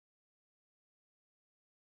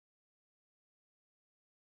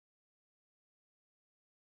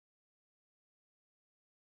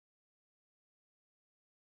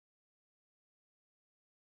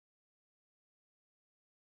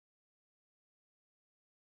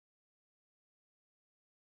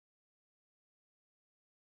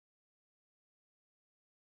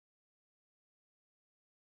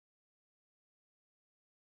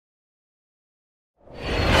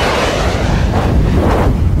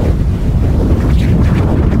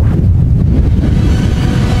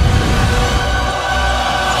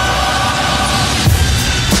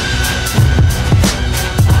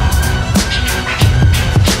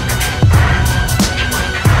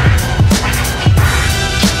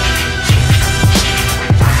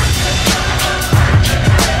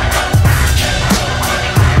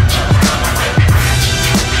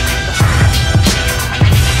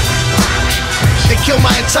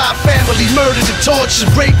brutally murdered and tortured,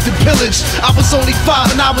 raped and pillaged. I was only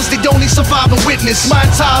 5 and I was the only surviving witness. My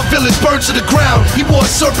entire village burned to the ground. He wore a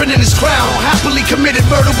serpent in his crown, happily committed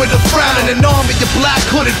murder with a frown. And an army of black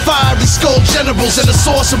hooded fiery skull generals, and a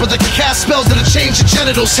sorcerer that could cast spells that'll change your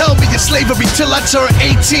genitals. Held me in slavery till I turned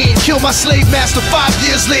 18. Killed my slave master 5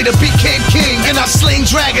 years later, became king. And I slain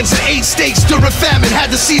dragons in 8 states during famine.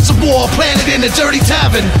 Had the seeds of war planted in a dirty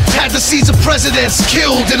tavern. Had the seeds of presidents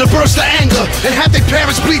killed in a burst of anger. And had their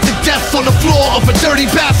parents bleed to death on the floor of a dirty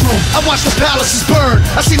bathroom. I watched the palaces burn.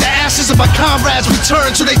 I seen the ashes of my comrades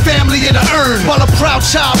return to their family in an urn. While a proud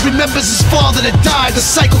child remembers his father that died, the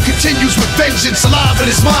cycle continues with vengeance alive in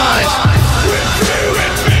his mind.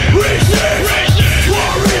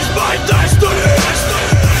 War is my destiny.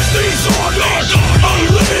 These orders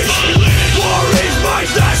unleashed. War is my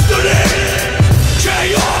destiny.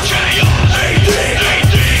 K.R.A.D.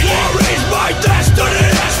 War is my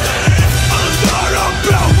destiny. Under a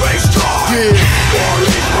belt race car. War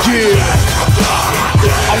is my destiny.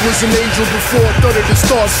 I was an angel before a third of the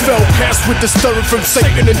stars fell, cast with the stirring from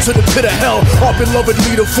Satan into the pit of hell. Our beloved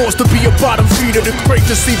leader forced to be a bottom feeder, the great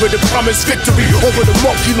deceiver that promised victory over the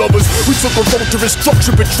monkey lovers. We took a vote to his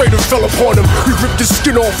structure, betrayed and fell upon him. We ripped his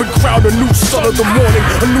skin off and crowned a new son of the morning,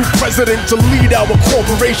 a new president to lead our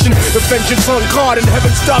corporation. The vengeance on God and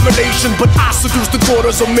heaven's domination. But I seduced the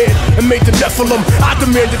daughters of men and made the Nephilim. I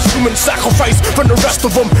demanded human sacrifice from the rest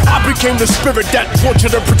of them. I became the spirit that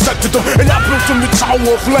tortured and protected them, and I built them the tower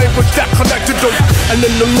of language that connected them. And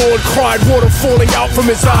then the Lord cried, water falling out from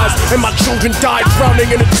his eyes, and my children died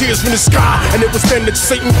drowning in the tears from the sky. And it was then that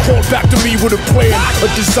Satan crawled back to me with a plan, a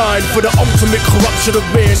design for the ultimate corruption of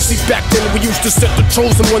man. See, back then we used to set the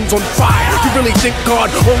chosen ones on fire. You really think God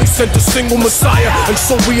only sent a single Messiah? And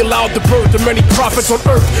so we allowed the birth of many prophets on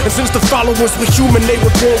earth. And since the followers were human, they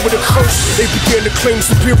were born with a curse. They began to claim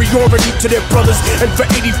superiority to their brothers, and for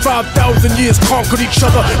 85,000 years conquered each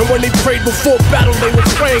other. And when they prayed before battle, they were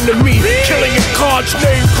praying to me, killing in God's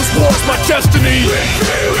name, cause war's my destiny.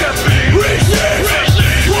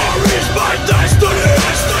 War is my destiny.